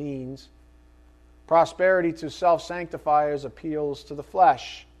justifies the means. Prosperity to self-sanctifiers appeals to the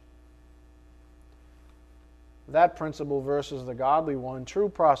flesh. That principle versus the godly one. True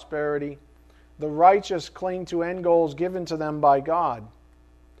prosperity, the righteous cling to end goals given to them by God.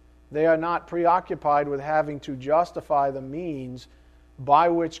 They are not preoccupied with having to justify the means by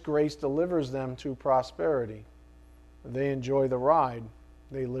which grace delivers them to prosperity. They enjoy the ride.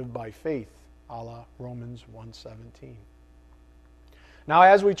 They live by faith, a la Romans 1:17. Now,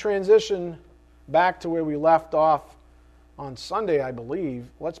 as we transition back to where we left off on Sunday, I believe,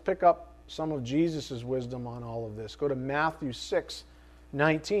 let's pick up some of Jesus' wisdom on all of this. Go to Matthew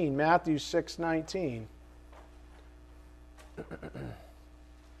 6:19. Matthew 6:19.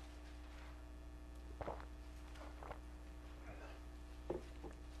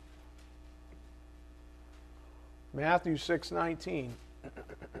 Matthew 6:19.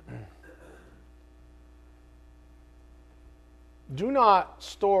 Do not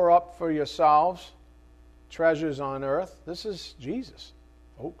store up for yourselves treasures on earth. This is Jesus,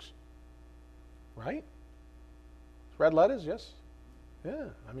 folks. Right? Red letters, yes? Yeah,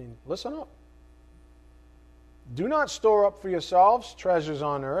 listen up. Do not store up for yourselves treasures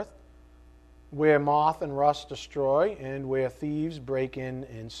on earth, where moth and rust destroy, and where thieves break in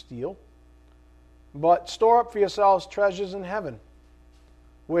and steal. But store up for yourselves treasures in heaven,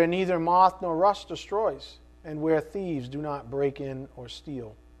 where neither moth nor rust destroys, and where thieves do not break in or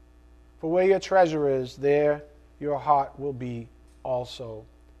steal. For where your treasure is, there your heart will be also.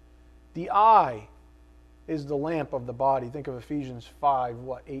 The eye is the lamp of the body. Think of Ephesians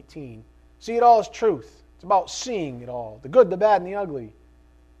 5:18. See it all as truth. It's about seeing it all. The good, the bad, and the ugly.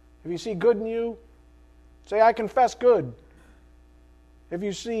 If you see good in you, say, I confess good. If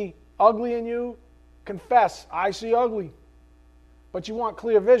you see ugly in you, confess, I see ugly. But you want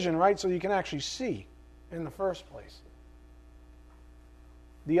clear vision, right? So you can actually see in the first place.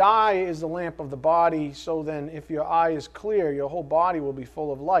 The eye is the lamp of the body, so then if your eye is clear, your whole body will be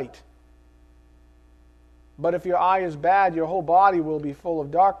full of light. But if your eye is bad, your whole body will be full of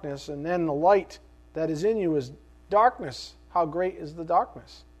darkness, and then the light that is in you is darkness. How great is the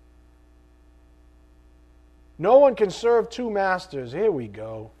darkness? No one can serve two masters. Here we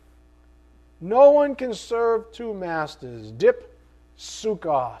go. No one can serve two masters. Dip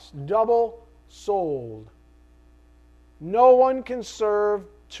sukos, double-souled. No one can serve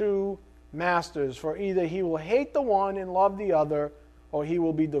two masters, for either he will hate the one and love the other, or he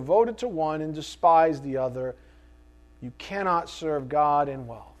will be devoted to one and despise the other. You cannot serve God and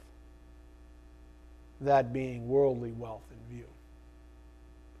wealth. That being worldly wealth in view.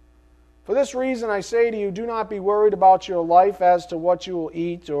 For this reason I say to you, do not be worried about your life as to what you will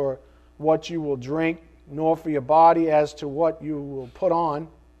eat or what you will drink, nor for your body as to what you will put on.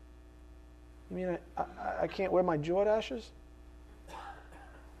 I can't wear my Jordashes?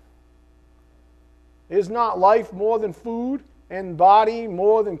 Is not life more than food, and body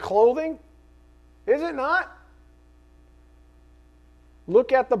more than clothing? Is it not?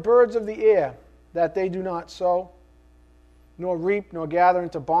 Look at the birds of the air, that they do not sow, nor reap, nor gather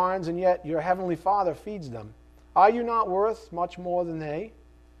into barns, and yet your heavenly Father feeds them. Are you not worth much more than they?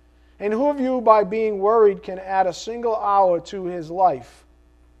 And who of you, by being worried, can add a single hour to his life?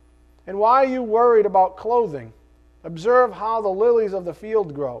 And why are you worried about clothing? Observe how the lilies of the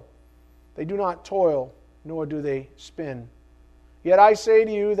field grow. They do not toil, nor do they spin. Yet I say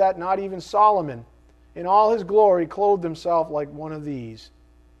to you that not even Solomon, in all his glory, clothed himself like one of these.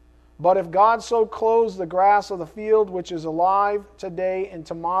 But if God so clothes the grass of the field, which is alive today and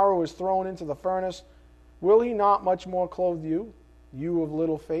tomorrow is thrown into the furnace, will he not much more clothe you, you of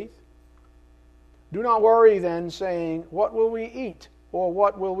little faith? Do not worry then, saying, what will we eat, or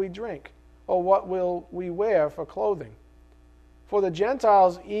what will we drink, or what will we wear for clothing? For the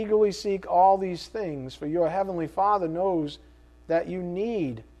Gentiles eagerly seek all these things, for your heavenly Father knows that you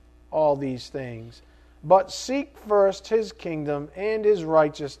need all these things. But seek first his kingdom and his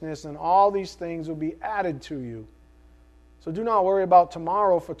righteousness, and all these things will be added to you. So do not worry about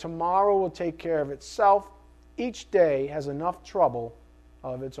tomorrow, for tomorrow will take care of itself. Each day has enough trouble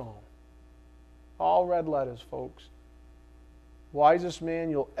of its own. All red letters, folks. Wisest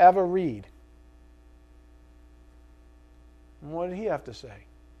man you'll ever read. And what did he have to say?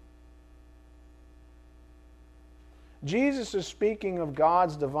 Jesus is speaking of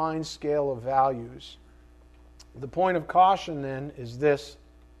God's divine scale of values. The point of caution then is this.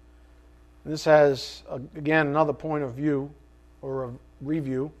 This has, again, another point of view or a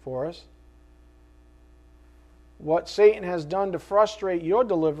review for us. What Satan has done to frustrate your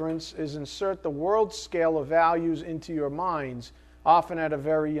deliverance is insert the world's scale of values into your minds, often at a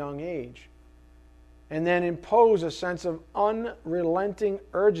very young age, and then impose a sense of unrelenting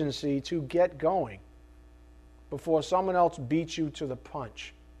urgency to get going before someone else beats you to the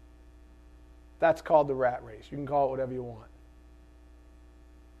punch. That's called the rat race. You can call it whatever you want.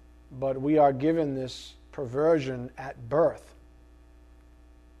 But we are given this perversion at birth.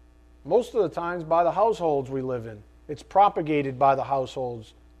 Most of the times by the households we live in. It's propagated by the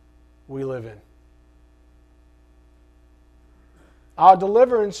households we live in. Our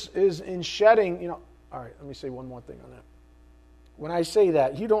deliverance is in shedding, all right, let me say one more thing on that. When I say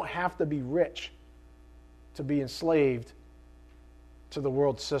that, you don't have to be rich to be enslaved to the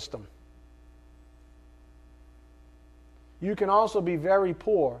world system. You can also be very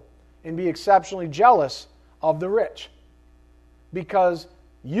poor and be exceptionally jealous of the rich because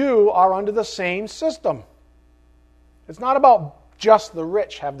you are under the same system. It's not about just the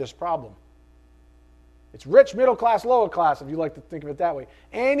rich have this problem. It's rich, middle class, lower class, if you like to think of it that way.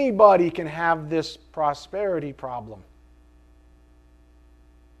 Anybody can have this prosperity problem.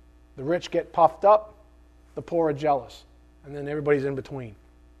 The rich get puffed up, the poor are jealous, and then everybody's in between.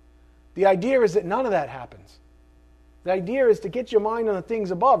 The idea is that none of that happens. The idea is to get your mind on the things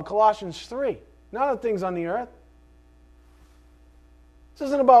above, Colossians 3, not on the things on the earth. This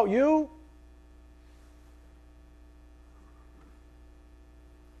isn't about you.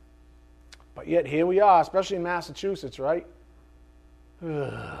 But yet here we are, especially in Massachusetts, right?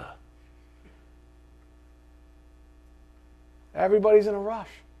 Ugh. Everybody's in a rush.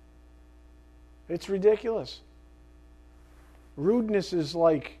 It's ridiculous. Rudeness is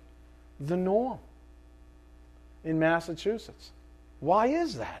like the norm in Massachusetts. Why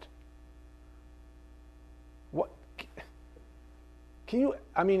is that? What can you,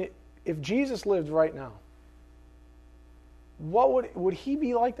 if Jesus lived right now, what would he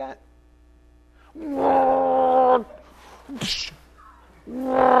be like that?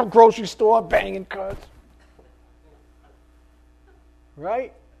 Grocery store, banging carts.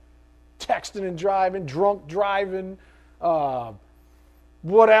 Right? Texting and driving, drunk driving,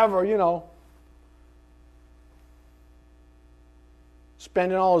 whatever,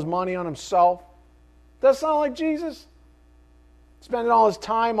 Spending all his money on himself. Does that sound like Jesus? Spending all his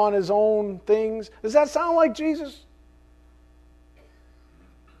time on his own things. Does that sound like Jesus?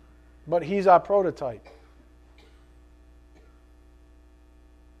 But he's our prototype.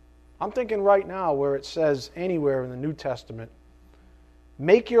 I'm thinking right now where it says anywhere in the New Testament,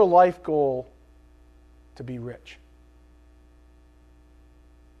 make your life goal to be rich.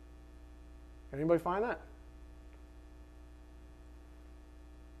 Anybody find that?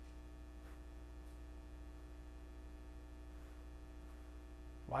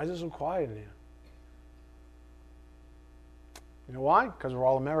 Why is it so quiet in here? You know why? Because we're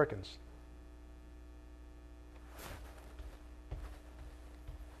all Americans.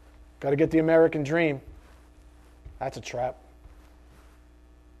 Got to get the American dream. That's a trap.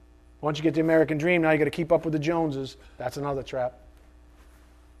 Once you get the American dream, now you got to keep up with the Joneses. That's another trap.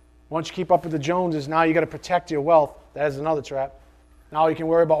 Once you keep up with the Joneses, now you got to protect your wealth. That is another trap. Now you can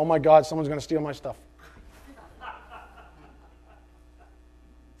worry about, oh my God, someone's going to steal my stuff.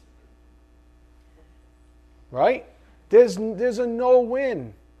 Right? There's a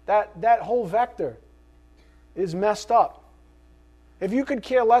no-win. That whole vector is messed up. If you could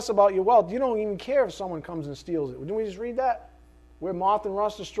care less about your wealth, you don't even care if someone comes and steals it. Didn't we just read that? Where moth and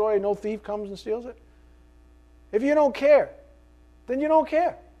rust destroy, no thief comes and steals it. If you don't care, then you don't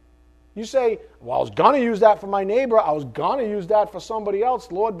care. You say, well, I was going to use that for my neighbor. I was going to use that for somebody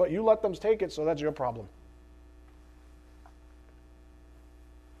else, Lord, but you let them take it, so that's your problem.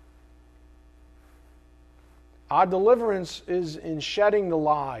 Our deliverance is in shedding the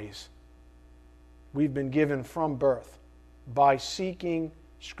lies we've been given from birth by seeking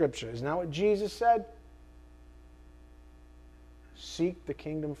Scripture. Isn't that what Jesus said? Seek the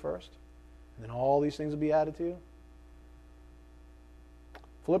kingdom first, and then all these things will be added to you.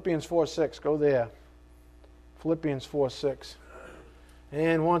 Philippians 4:6, go there. Philippians 4:6.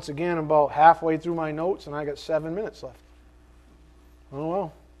 And once again, I'm about halfway through my notes, and I got 7 minutes left. Oh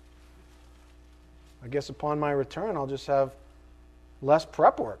well. I guess upon my return, I'll just have less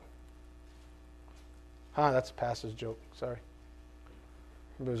prep work. That's a pastor's joke. Sorry.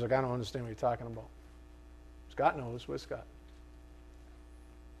 Everybody's like, I don't understand what you're talking about. Scott knows. Where's Scott?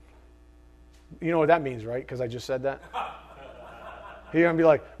 You know what that means, right? Because I just said that. You're going to be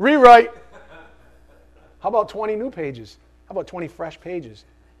like, rewrite. How about 20 new pages? How about 20 fresh pages?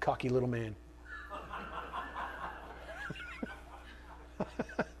 Cocky little man.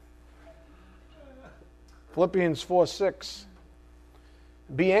 Philippians 4:6.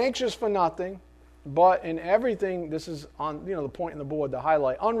 Be anxious for nothing, but in everything, this is on the point in the board, the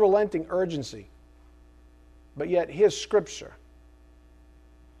highlight, unrelenting urgency. But yet, here's Scripture.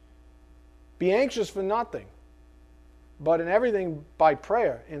 Be anxious for nothing, but in everything by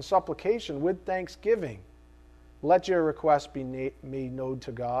prayer and supplication with thanksgiving. Let your requests be made known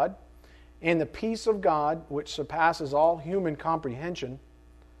to God, and the peace of God, which surpasses all human comprehension,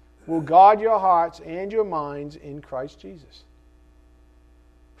 will guard your hearts and your minds in Christ Jesus.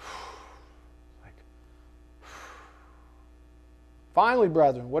 Finally,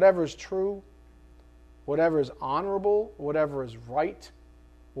 brethren, whatever is true, whatever is honorable, whatever is right,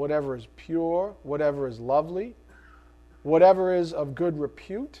 whatever is pure, whatever is lovely, whatever is of good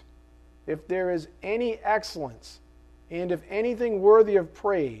repute, if there is any excellence, and if anything worthy of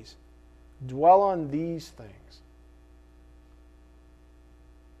praise, dwell on these things.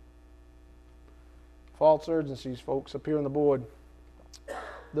 False urgencies, folks, up here on the board.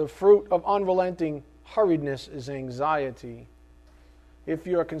 The fruit of unrelenting hurriedness is anxiety. If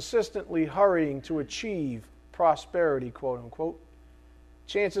you're consistently hurrying to achieve prosperity, quote unquote,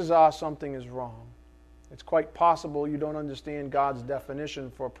 chances are something is wrong. It's quite possible you don't understand God's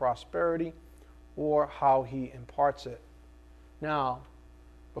definition for prosperity or how He imparts it. Now,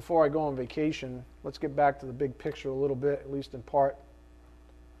 before I go on vacation, let's get back to the big picture a little bit, at least in part.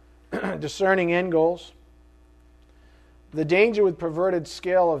 Discerning end goals. The danger with perverted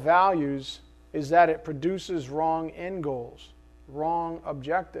scale of values is that it produces wrong end goals, wrong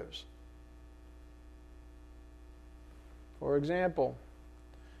objectives. For example,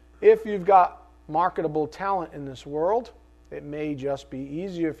 if you've got marketable talent in this world, it may just be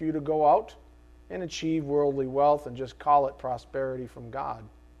easier for you to go out and achieve worldly wealth and just call it prosperity from God.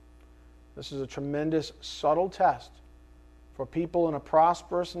 This is a tremendous, subtle test for people in a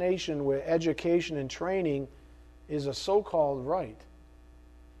prosperous nation where education and training is a so-called right.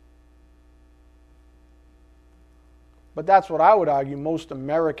 But that's what I would argue most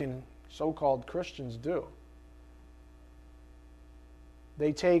American so-called Christians do.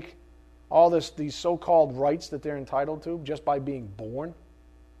 They take all these so-called rights that they're entitled to just by being born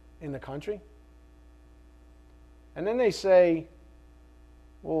in the country. And then they say,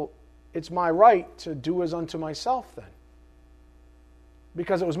 well, it's my right to do as unto myself then.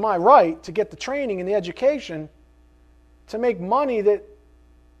 Because it was my right to get the training and the education to make money that,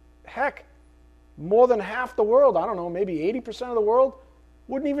 heck, more than half the world, I don't know, maybe 80% of the world,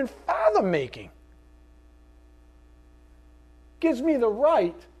 wouldn't even fathom making. Gives me the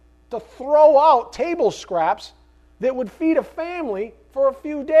right to throw out table scraps that would feed a family for a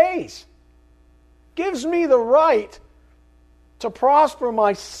few days. Gives me the right to prosper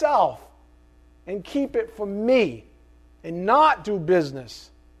myself and keep it for me and not do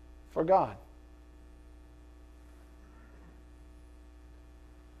business for God.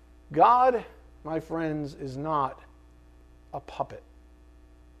 God, my friends, is not a puppet.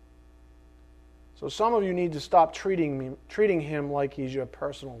 So some of you need to stop treating Him like He's your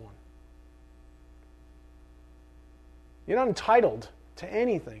personal one. You're not entitled to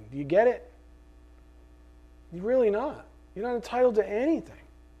anything. Do you get it? You're really not. You're not entitled to anything.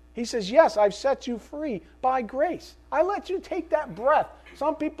 He says, yes, I've set you free by grace. I let you take that breath.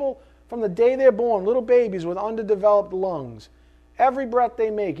 Some people, from the day they're born, little babies with underdeveloped lungs, every breath they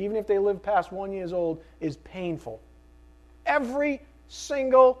make, even if they live past 1 year old, is painful. Every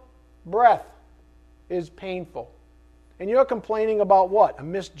single breath is painful. And you're complaining about what? A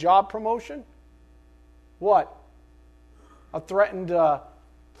missed job promotion? What? A threatened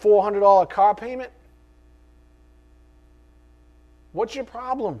 $400 car payment? What's your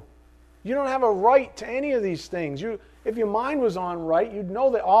problem? You don't have a right to any of these things. If your mind was on right, you'd know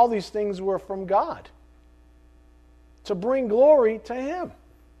that all these things were from God to bring glory to Him.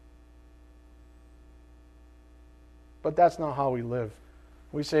 But that's not how we live.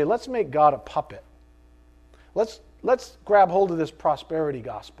 We say, let's make God a puppet. Let's grab hold of this prosperity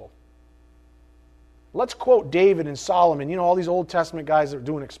gospel. Let's quote David and Solomon. You know, all these Old Testament guys that are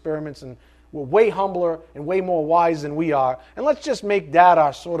doing experiments and were way humbler and way more wise than we are. And let's just make that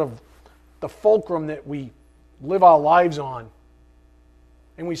our sort of the fulcrum that we live our lives on.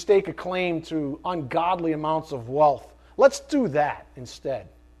 And we stake a claim to ungodly amounts of wealth. Let's do that instead.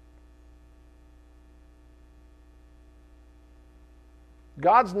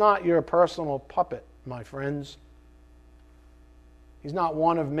 God's not your personal puppet, my friends. He's not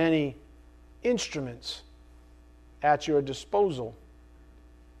one of many instruments at your disposal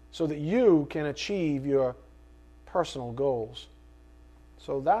so that you can achieve your personal goals.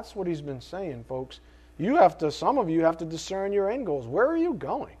 So that's what he's been saying, folks. Some of you have to discern your end goals. Where are you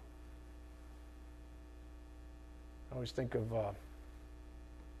going? I always think of,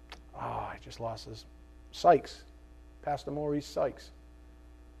 I just lost this. Sykes, Pastor Maurice Sykes.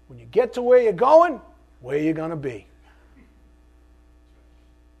 When you get to where you're going, where are you going to be?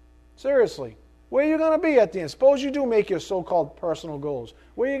 Seriously, where are you going to be at the end? Suppose you do make your so-called personal goals.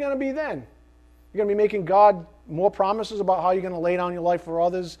 Where are you going to be then? You're going to be making God more promises about how you're going to lay down your life for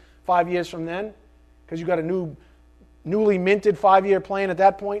others 5 years from then? Because you've got a newly minted 5-year plan at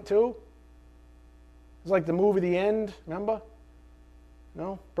that point too? It's like the movie The End, remember?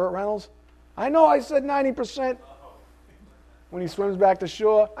 No? Burt Reynolds? I know I said 90% when he swims back to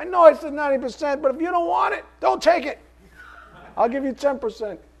shore. I know I said 90%, but if you don't want it, don't take it. I'll give you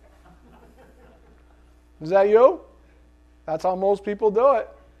 10%. Is that you? That's how most people do it.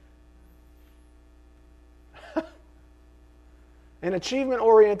 An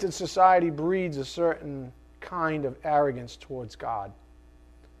achievement-oriented society breeds a certain kind of arrogance towards God.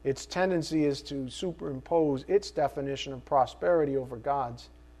 Its tendency is to superimpose its definition of prosperity over God's.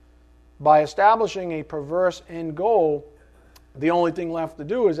 By establishing a perverse end goal, the only thing left to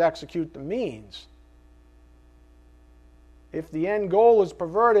do is execute the means. If the end goal is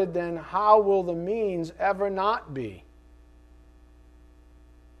perverted, then how will the means ever not be?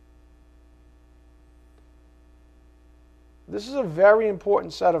 This is a very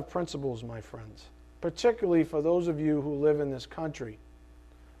important set of principles, my friends, particularly for those of you who live in this country.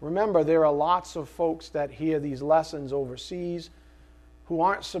 Remember, there are lots of folks that hear these lessons overseas who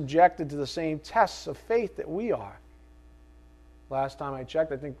aren't subjected to the same tests of faith that we are. Last time I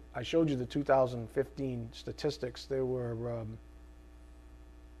checked, I think I showed you the 2015 statistics. There were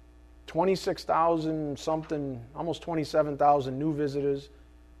 26,000 something, almost 27,000 new visitors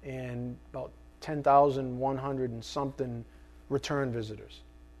and about 10,100 and something return visitors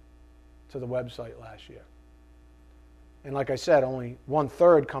to the website last year. And like I said, only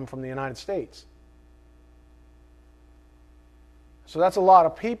 1/3 come from the United States. So that's a lot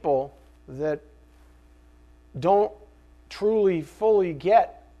of people that don't truly, fully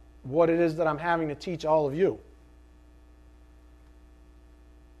get what it is that I'm having to teach all of you.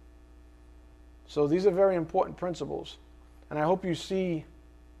 So these are very important principles. And I hope you see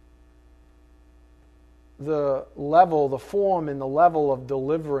the level, the form, and the level of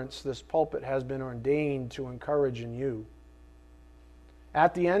deliverance this pulpit has been ordained to encourage in you.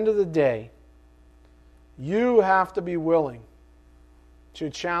 At the end of the day, you have to be willing to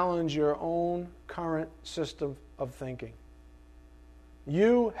challenge your own current system of thinking.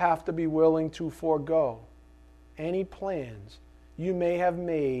 You have to be willing to forego any plans you may have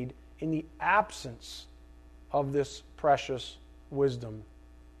made in the absence of this precious wisdom.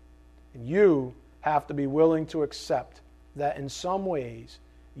 And you have to be willing to accept that in some ways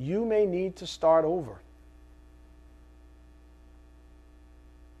you may need to start over.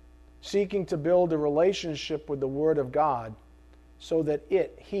 Seeking to build a relationship with the Word of God so that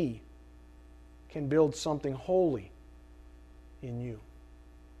He can build something holy in you.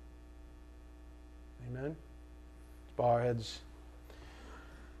 Amen? Let's bow our heads.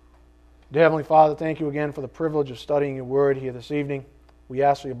 Dear Heavenly Father, thank you again for the privilege of studying your Word here this evening. We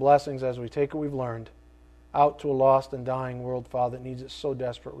ask for your blessings as we take what we've learned. out to a lost and dying world, Father, that needs it so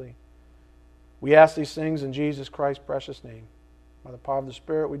desperately. We ask these things in Jesus Christ's precious name. By the power of the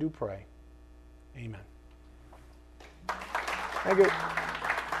Spirit, we do pray. Amen. Thank you.